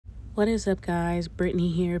What is up, guys?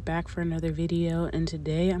 Brittany here, back for another video, and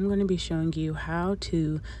today I'm going to be showing you how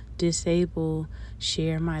to disable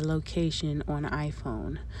share my location on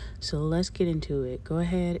iPhone. So let's get into it. Go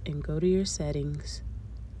ahead and go to your settings,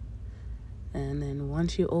 and then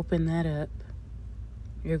once you open that up,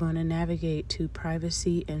 you're going to navigate to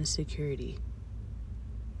privacy and security,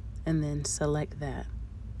 and then select that,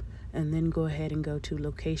 and then go ahead and go to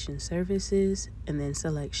location services, and then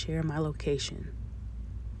select share my location.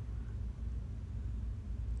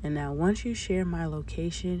 And now once you share my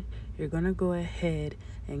location, you're going to go ahead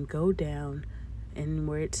and go down, and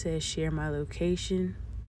where it says share my location,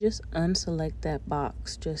 just unselect that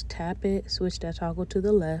box. Just tap it, switch that toggle to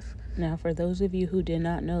the left. Now, for those of you who did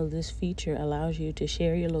not know, this feature allows you to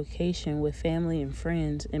share your location with family and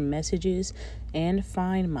friends in Messages and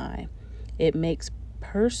Find My. It makes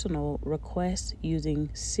personal requests using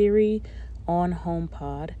Siri on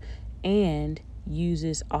HomePod and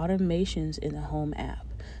uses automations in the Home app.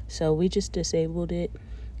 So we just disabled it,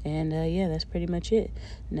 and yeah, that's pretty much it.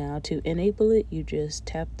 Now to enable it, you just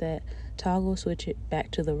tap that toggle, switch it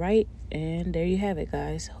back to the right, and there you have it,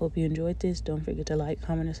 guys. Hope you enjoyed this. Don't forget to like,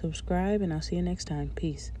 comment, and subscribe, and I'll see you next time.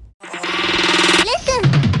 Peace. Listen.